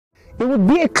It would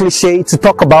be a cliche to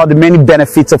talk about the many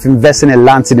benefits of investing in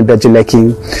lands in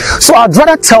Ibeju-Lekki. So I'd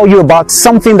rather tell you about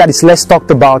something that is less talked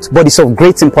about but is of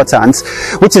great importance,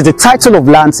 which is the title of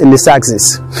lands in this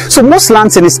axis. So most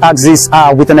lands in this axis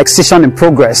are with an excision in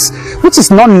progress, which is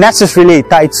not necessarily a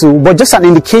title but just an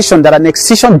indication that an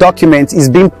excision document is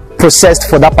being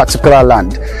processed for that particular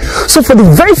land. So for the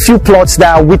very few plots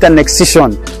that are with an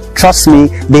excision, trust me,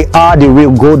 they are the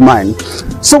real gold mine.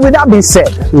 So with that being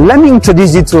said, let me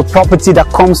introduce you to a property that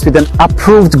comes with an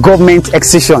approved government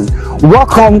excision.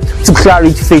 Welcome to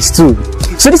Claridge Phase 2.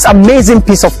 So this amazing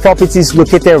piece of property is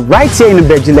located right here in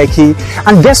Ibeju-Lekki,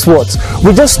 and guess what?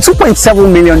 With just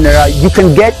 2.7 million naira, you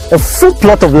can get a full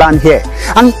plot of land here.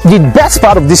 And the best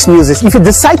part of this news is if you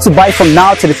decide to buy from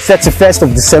now to the 31st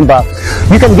of December,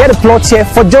 you can get a plot here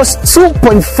for just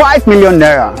 2.5 million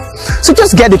naira. So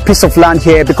just get a piece of land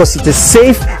here because it is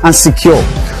safe and secure.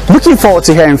 Looking forward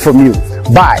to hearing from you.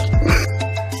 Bye.